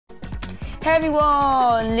Hey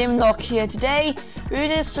everyone, Limlock here. Today we're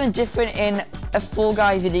doing something different in a Fall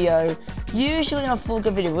Guy video. Usually in a Fall Guy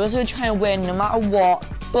video we're going to try and win no matter what,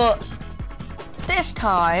 but this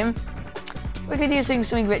time we're going to do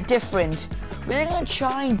something a bit different. We're going to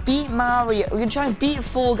try and beat Mario. We're going to try and beat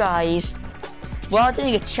Fall Guys while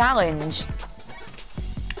doing a challenge.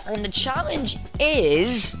 And the challenge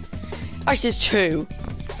is, actually there's two.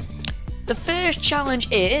 The first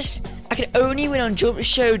challenge is I can only win on Jump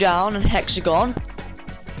Showdown and Hexagon,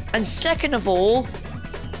 and second of all,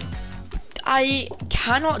 I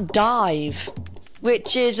cannot dive,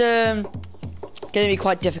 which is going to be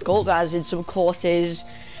quite difficult, as in some courses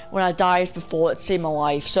when I dived before it saved my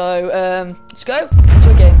life. So let's go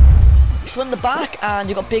into a game. So on the back, and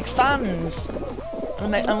you've got big fans.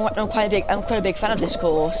 I'm quite a big fan of this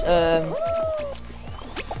course.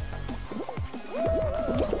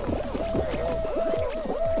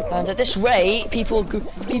 And at this rate, people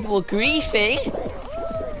were griefing.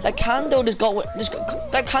 That candle has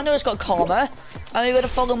got karma, and we got a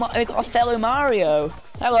fellow Mario.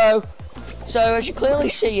 Hello. So as you're clearly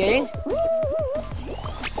seeing,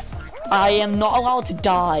 I am not allowed to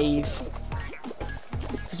dive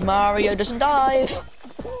because Mario doesn't dive.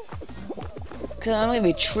 Because I'm gonna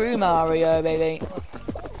be true Mario, baby.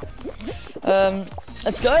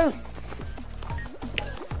 Let's go.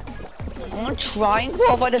 I'm gonna try and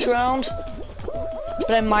qualify this round,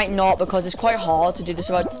 but I might not because it's quite hard to do this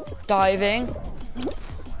without diving.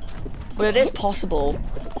 But it is possible.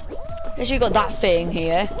 Guess you got that thing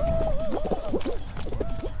here.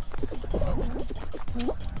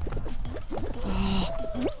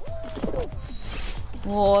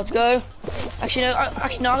 Oh, let's go. Actually, no.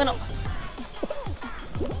 Actually, no. I'm gonna.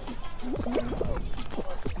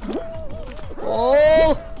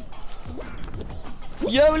 Oh!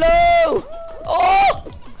 YOLO! Oh!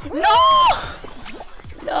 No!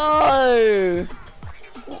 No!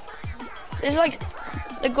 It's like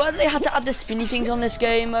why they had to add the spinny things on this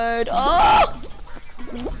game mode. Oh!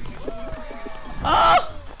 Oh!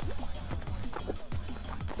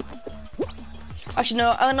 Actually,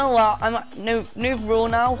 no. I'm gonna allow. New rule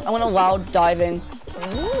now. I'm gonna allow diving.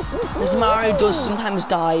 Because Mario does sometimes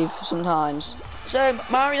dive. Sometimes. So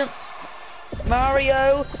Mario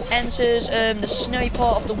enters the snowy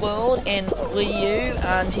part of the world in Wii U,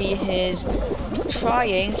 and he is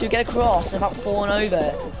trying to get across without falling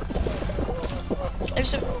over.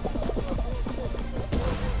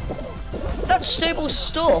 That snowball's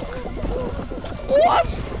stuck. What?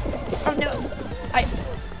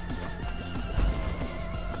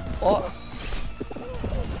 What?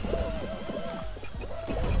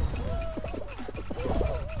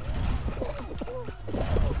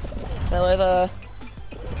 Fell over.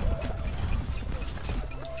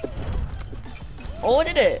 Oh, I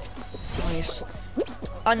did it. Nice.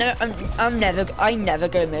 I never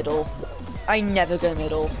go middle. I never go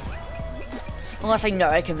middle. Unless I know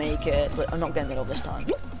I can make it, but I'm not going middle this time.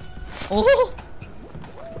 Oh!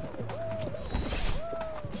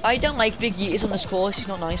 I don't like big yeeters on this course, it's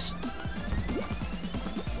not nice.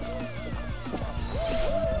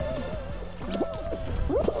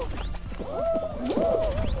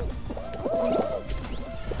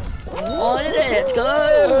 On it, let's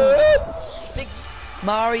go! Big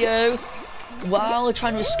Mario, while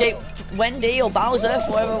trying to escape Wendy or Bowser,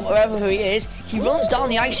 wherever who he is, he runs down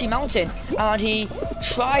the icy mountain and he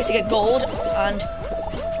tries to get gold and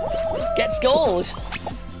gets gold.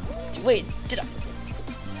 Wait, did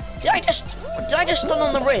I just stand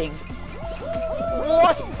on the ring?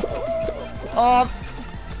 What?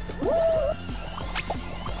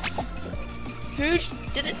 Who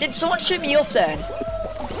did someone shoot me up then?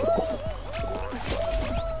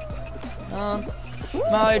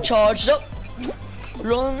 Mario charges up,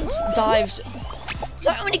 runs, dives. Does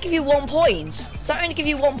that only give you 1 point? Does that only give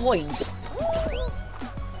you 1 point?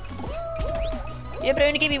 Yeah, but it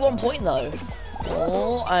only gave you 1 point though.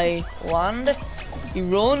 Oh, I land. He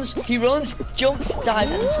runs, jumps,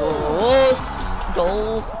 dives, and scores.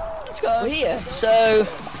 Goal. Let's go. We're here. So,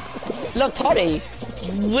 look, Potty.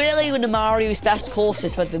 Really one of Mario's best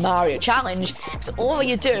courses for the Mario Challenge, because all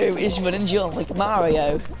you do is run and jump like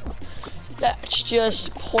Mario. Let's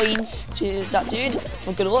just point to that dude.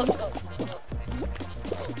 Well, good luck.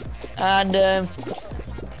 And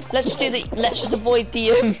let's just avoid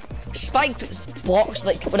the spike blocks,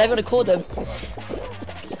 like whatever they call them.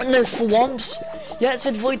 And the thwomps. Yeah, let's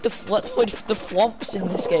avoid the thwomps in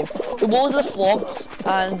this game. The walls are the thwomps,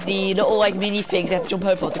 and the little like mini things you have to jump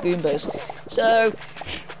over the Goombas. So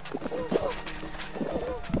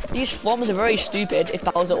these thwomps are very stupid if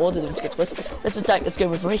Bowser ordered them to get to us. Let's attack. Let's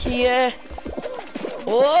go over here.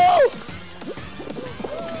 Whoa!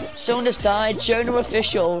 Someone just died. Jonah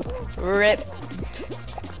official. Rip.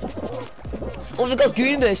 Oh, we got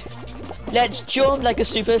Goombas. Let's jump like a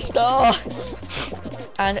superstar.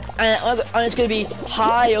 And it's gonna be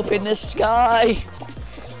high up in the sky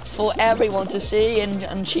for everyone to see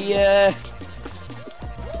and cheer.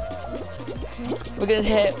 We're gonna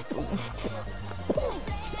hit.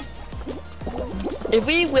 If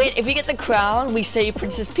we win, if we get the crown, we save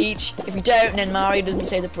Princess Peach. If we don't, then Mario doesn't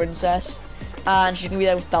save the princess, and she's gonna be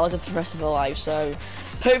there with Bowser for the rest of her life. So,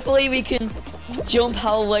 hopefully, we can jump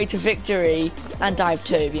our way to victory and dive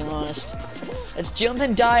too. Being honest, let's jump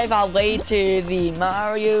and dive our way to the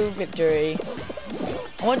Mario victory.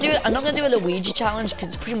 I'm not gonna do a Luigi challenge because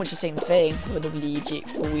it's pretty much the same thing with Luigi.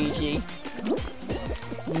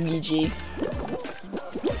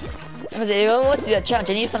 If I want to do that challenge,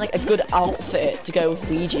 I need to find like a good outfit to go with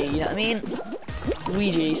Luigi, you know what I mean?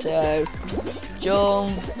 Luigi, so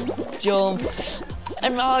jump,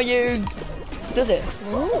 and Mario does it.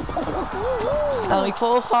 And we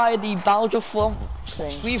qualify the Bowser Flump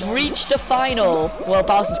thing. We've reached the final, well,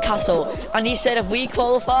 Bowser's Castle, and he said if we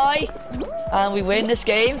qualify and we win this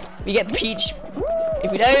game, we get Peach.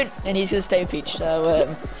 If we don't, then he's gonna stay with Peach.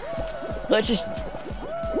 So let's just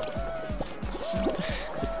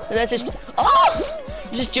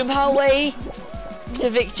jump our way to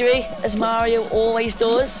victory as Mario always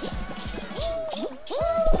does.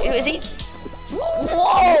 Who is he?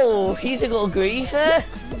 Whoa! He's a little griefer.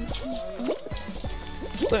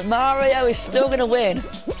 But Mario is still gonna win,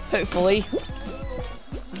 hopefully.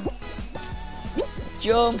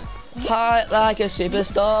 Jump high like a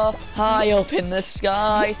superstar, high up in the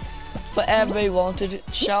sky, for everyone to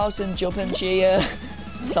shout and jump and cheer.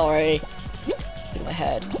 Sorry. In my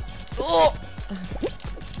head. Oh!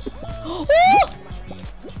 Oh!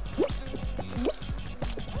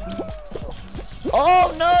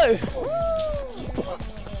 Oh no!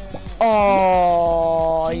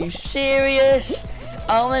 Oh, are you serious?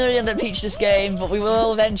 I'm gonna end up Peach this game, but we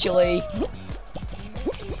will eventually.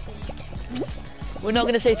 We're not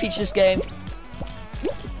gonna say Peach this game.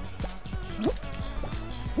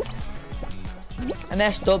 I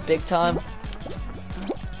messed up big time.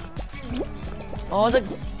 Oh,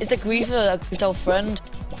 it's the griefer with our friend.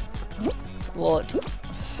 What?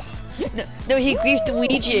 No, he griefed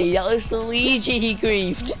Luigi. That was the Luigi he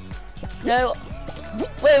griefed. No.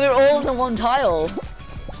 Wait, we're all in the one tile.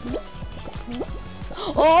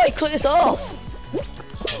 Oh, I cut this off.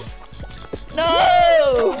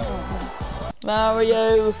 No!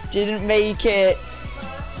 Mario didn't make it.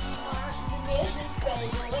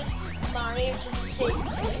 Mario just saved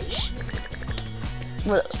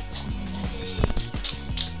Well,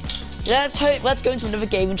 let's go into another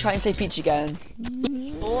game and try and say Peach again.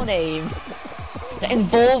 Full name that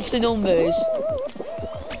involves the numbers.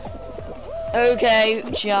 Okay,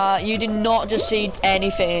 chat, you did not just see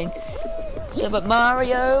anything. So, but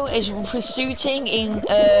Mario is pursuing in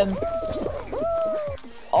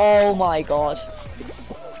oh my god.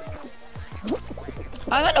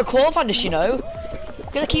 I'm at a qualify this, you know.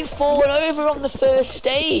 I'm gonna keep falling over on the first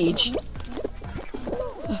stage.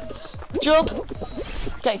 Jump.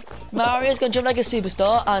 Okay, Mario's gonna jump like a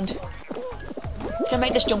superstar and can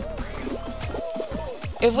make this jump.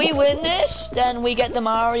 If we win this, then we get the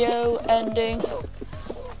Mario ending.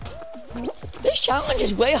 This challenge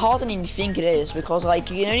is way harder than you think it is because,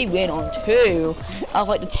 like, you can only win on 2 out of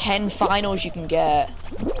like the 10 finals you can get.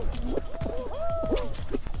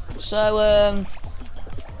 So,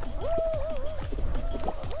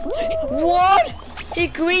 what? He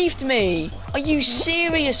griefed me. Are you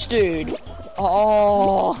serious, dude?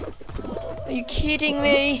 Oh, are you kidding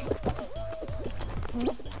me?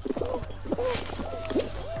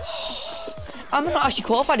 I'm not actually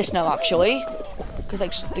qualified this now, actually, because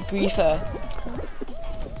like the griefer.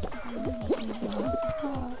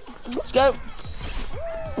 Let's go.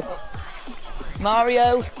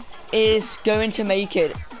 Mario is going to make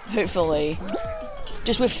it, hopefully.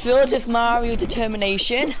 Just with filled with Mario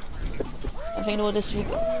determination. I think all this week.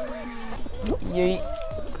 Yeet.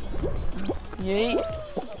 Yeet.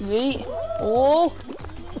 Yeet. Oh.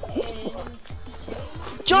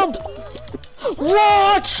 Jump!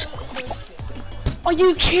 What? Are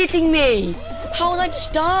you kidding me? How did I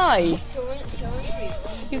just die?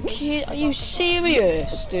 Are you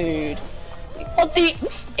serious, dude? What the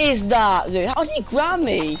is that, dude? How did he grab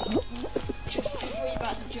me?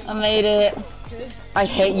 I made it. I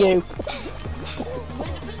hate you.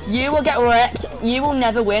 You will get wrecked. You will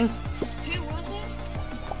never win. Who was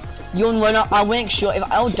it? You'll win. I'll make sure. If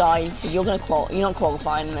I'll die, you're gonna qualify. You're not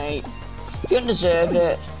qualifying, mate. You don't deserve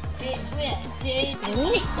it. Did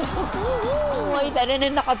Way better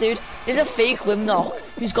than that, dude. There's a fake Limnock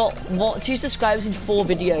who's got 2 subscribers in 4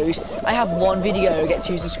 videos. I have 1 video get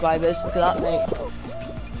 2 subscribers. Look at that, mate.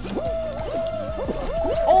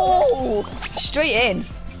 Oh! Straight in.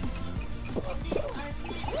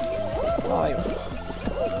 Right.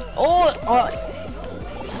 Oh!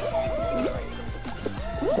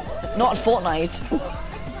 Not Fortnite.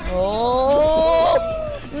 Oh!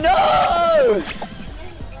 No!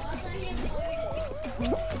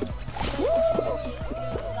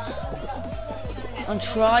 I'm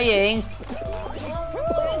trying.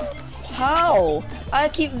 How? I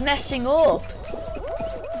keep messing up.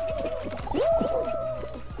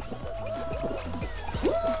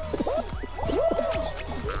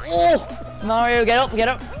 Oh! Mario, get up, get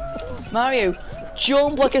up. Mario,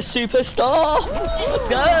 jump like a superstar. Let's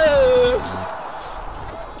go.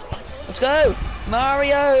 Let's go.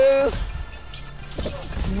 Mario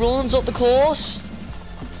runs up the course,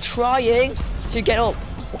 trying to get up.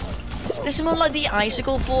 This is more like the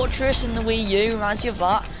Icicle Fortress in the Wii U, reminds you of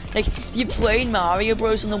that. Like, you played Mario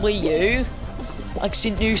Bros on the Wii U, like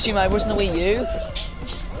new Super Mario Bros on the Wii U.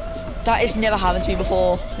 That has never happened to me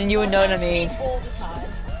before, and you would know what I mean.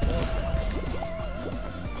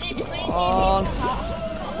 Come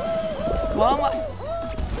on.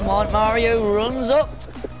 Come on, Mario runs up.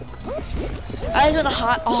 I just want to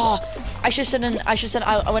hide. Oh, I should said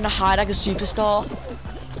I want to hide like a superstar.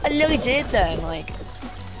 I literally did then, like.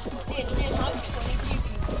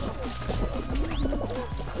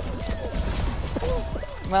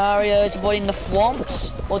 Mario is avoiding the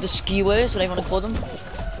thwomps, or the skewers, whatever you want to call them.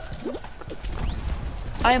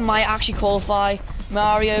 I might actually qualify.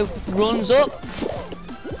 Mario runs up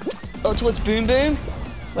towards Boom Boom,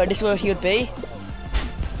 where this is where he would be.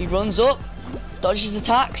 He runs up, dodges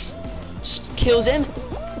attacks, kills him,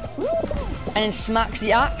 and then smacks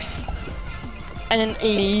the axe, and then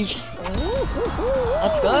leaves.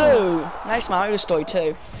 Let's go! Nice Mario story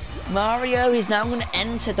too. Mario is now going to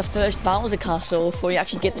enter the first Bowser castle before he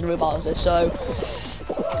actually gets to the real Bowser. So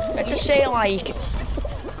let's just say like,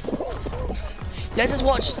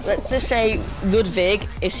 let's just say Ludwig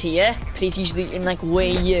is here. He's usually in like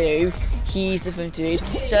Wii U. He's the fun dude.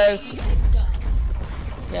 So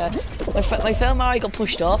yeah, my friend Mario got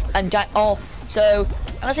pushed off and died. Oh, so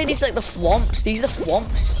I'm gonna say these are like the thwomps. These are the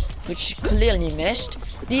thwomps, which clearly missed.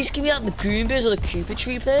 These can be like the Goombas or the Koopa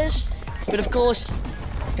Troopers, but of course,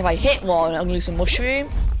 if I hit one, I'm gonna lose a mushroom.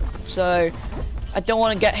 So I don't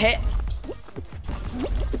want to get hit.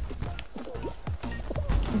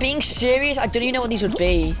 Being serious, I don't even know what these would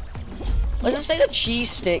be. Let's just say the cheese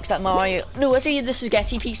sticks that Mario. No, let's say the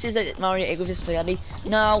spaghetti pieces that Mario ate with his spaghetti.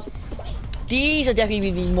 No, these are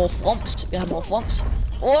definitely gonna be more thwomps. We have more thwomps.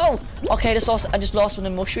 Whoa! Okay, I just lost one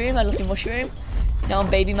of the mushroom. I lost a mushroom. Now I'm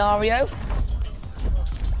Baby Mario.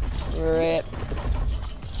 Rip.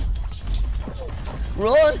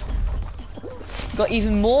 Run! Got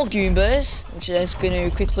even more Goombas, which I'm just going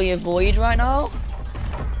to quickly avoid right now.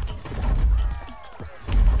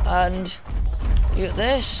 And look at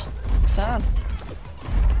this. Fan.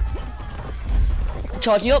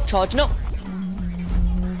 Charging up, charging up.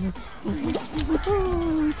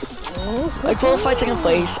 I qualified second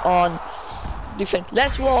place on different.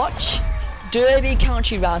 Let's watch Derby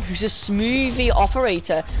Country Round, who's a smoothie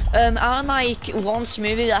operator. I'm like one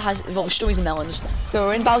smoothie that has strawberries and melons. So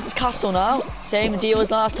we're in Bowser's Castle now. Same deal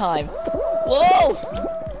as last time. Whoa!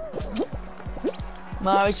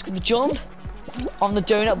 Mario's gonna jump on the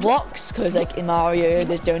donut blocks, because like in Mario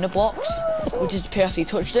there's donut blocks, which is perfectly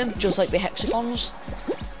touched them, just like the hexagons.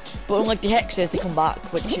 But unlike the hexes, they come back,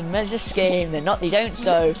 which in this game they don't.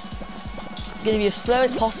 So it's gonna be as slow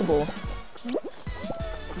as possible.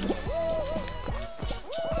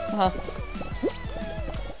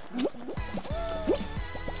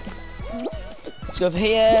 Let's go over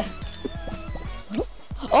here.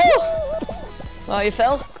 Oh! Mario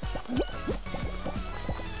fell.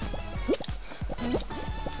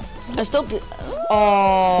 I still.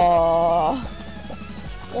 Oh.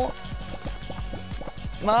 What?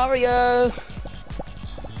 Mario.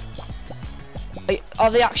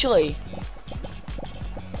 Are they actually?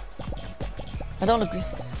 I don't agree.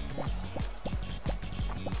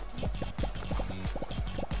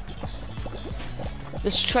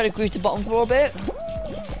 Let's try to group the bottom for a bit.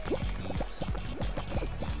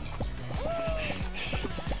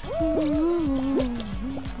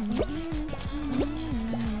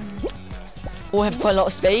 Oh, we have quite a lot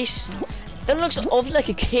of space. That looks awfully like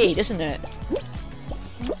a key, doesn't it?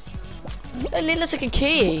 That looks like a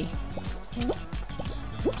key.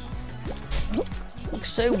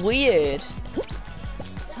 Looks so weird.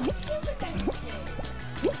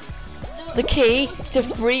 The key to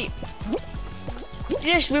free.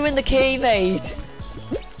 You just ruined the key, mate.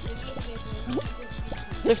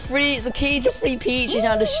 The key to free Peach is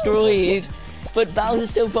now destroyed, but Bowser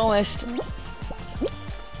still promised.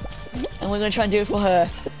 And we're gonna try and do it for her.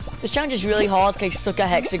 This challenge is really hard because I suck at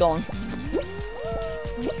Hexagon.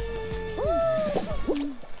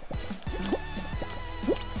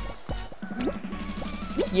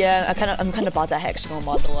 Yeah, I'm kind of bad at Hexagon,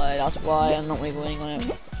 by the way. That's why I'm not really winning on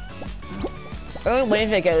it. I'm only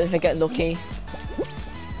winning if I get lucky.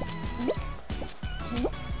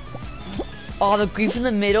 Oh, the group in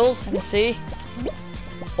the middle, I can see.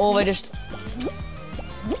 Or they just...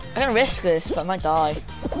 I can risk this, but I might die.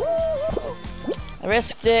 I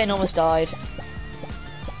risked it and almost died.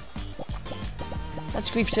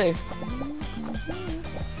 That's group 2.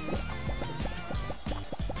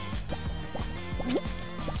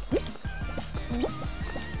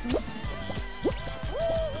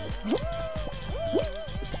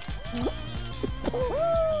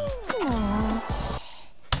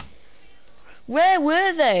 Where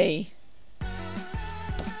were they?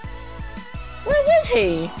 Where was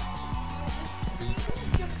he?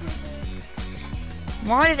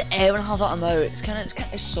 Why does everyone have that emote?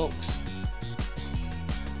 It sucks.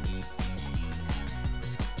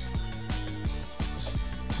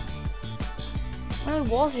 Where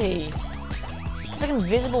was he? It's like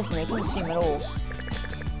invisible for me. I couldn't see him at all.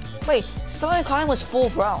 Wait, Sonic Climb was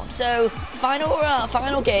 4th round. So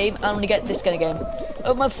final game. I'm gonna get this kind of game.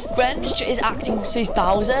 Oh, my friend is acting so he's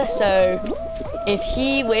Bowser. So if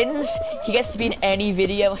he wins, he gets to be in any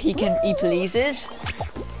video he pleases.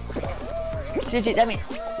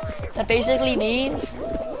 That basically means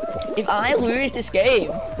if I lose this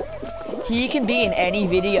game, he can be in any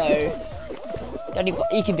video that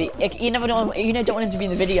he can be. You don't want him to be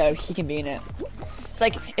in the video, he can be in it. It's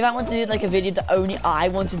like if I want to do like a video that only I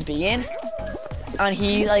wanted to be in, and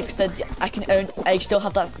he like said I still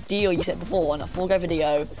have that deal you said before on a Fall Guy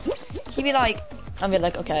video, he'd be like, I'd be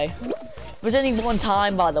like, okay. It was only one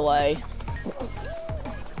time, by the way.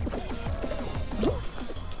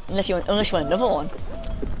 Unless you want another one.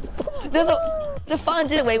 The fan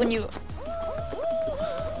did away when you...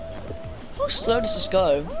 How slow does this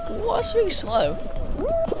go? What's really slow?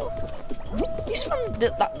 This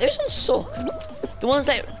ones suck. The ones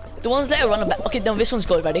that run about. Okay, no, this one's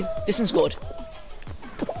good. Ready? This one's good.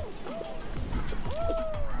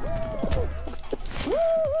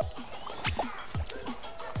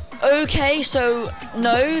 Okay, so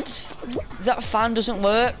note that fan doesn't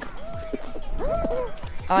work.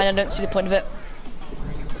 I don't see the point of it.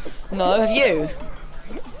 No, have you?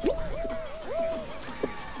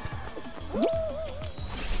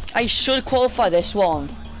 I should qualify this one.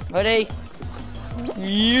 Ready?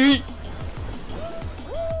 Yeet.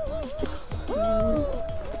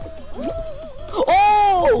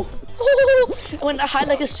 Oh! When I had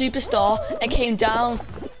like a superstar, I came down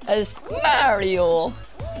as Mario.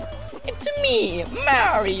 It's me,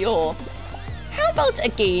 Mario. How about a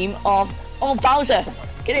game of... Oh, Bowser.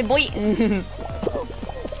 Get it, boy.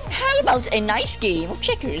 How about a nice game of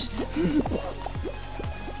checkers?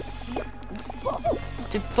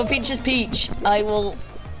 For Peach's Peach, I will...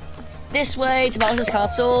 This way to Bowser's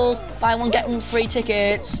Castle. Buy one, get one free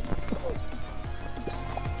tickets.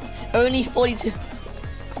 Only 42...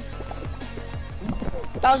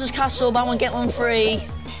 Bowser's Castle, buy one, get one free.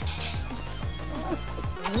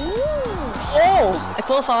 Oh! I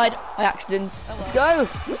qualified by accident. Let's go!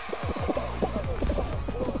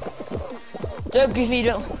 Don't give me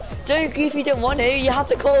if you don't want to. You have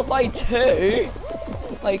to qualify too.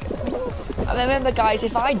 Like, remember, guys,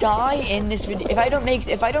 if I die in this video, if I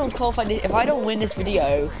don't qualify, if I don't win this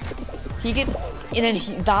video, he can, and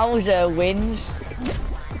then Bowser wins.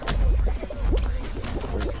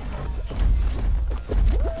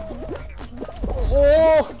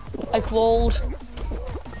 Oh, I qualled.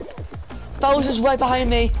 Bowser's right behind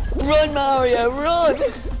me. Run, Mario, run!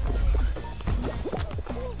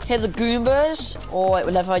 Hit the Goombas, or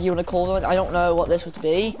whatever you want to call them. I don't know what this would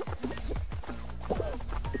be.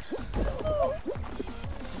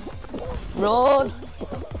 Run!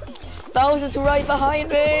 Bowser's right behind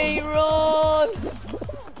me! Run!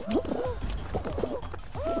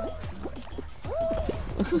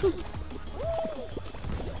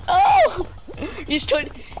 Oh! He's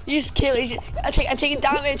killing. I'm taking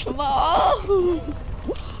damage from my. Oh!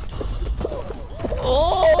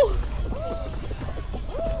 Oh!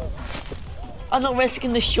 I'm not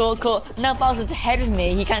risking the shortcut. Now Bowser's ahead of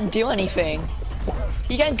me. He can't do anything.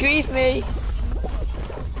 He can't grief me.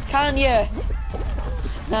 Can you?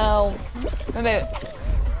 No. Remember,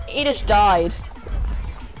 he just died.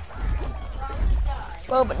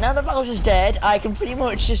 Well, but now that Bowser's dead, I can pretty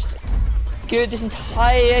much just good this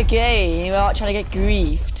entire game without trying to get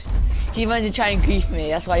griefed. He wanted to try and grief me,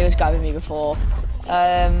 that's why he was grabbing me before.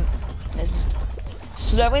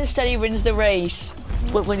 Slow and steady wins the race.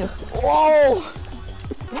 Whoa!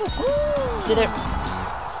 Did it?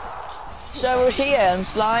 So we're here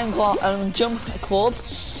on Jump Club,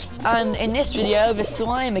 and in this video, the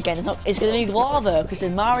slime again it's going to be lava because the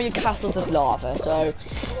Mario Castle's is lava.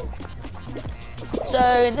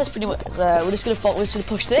 So in this pretty much, we're just gonna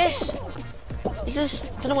push this.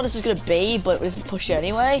 Don't know what this is gonna be, but we're just push it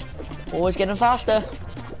anyway. Always getting faster.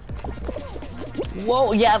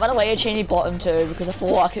 Whoa, yeah, by the way, I changed the bottom too because I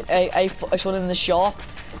thought I saw it in the shop,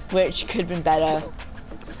 which could have been better,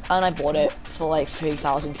 and I bought it for like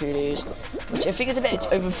 3,000 kudos, which I think is a bit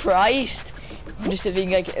overpriced. Just to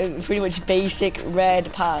being like pretty much basic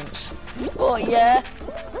red pants. But yeah.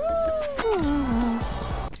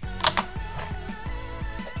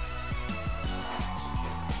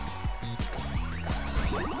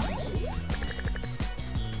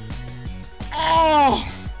 Oh!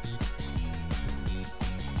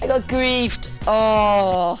 I got griefed.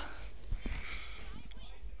 Oh.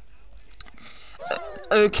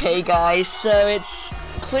 Okay, guys. So it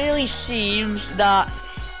clearly seems that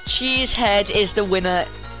Cheesehead is the winner.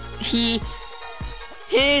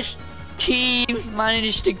 His team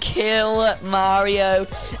managed to kill Mario.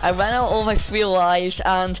 I ran out all my 3 lives,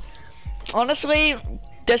 and honestly,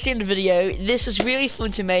 that's the end of the video. This was really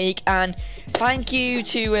fun to make, and thank you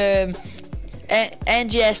to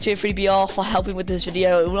NGS23BR for helping with this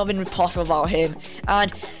video. It would not have been possible without him.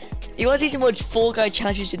 And if you want to see some more Fall Guy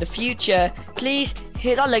challenges in the future, please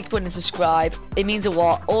hit that like button and subscribe. It means a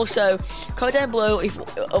lot. Also, comment down below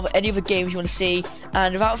of any other games you want to see.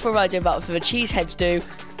 And without further ado, without further Cheeseheads do,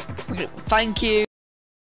 thank you.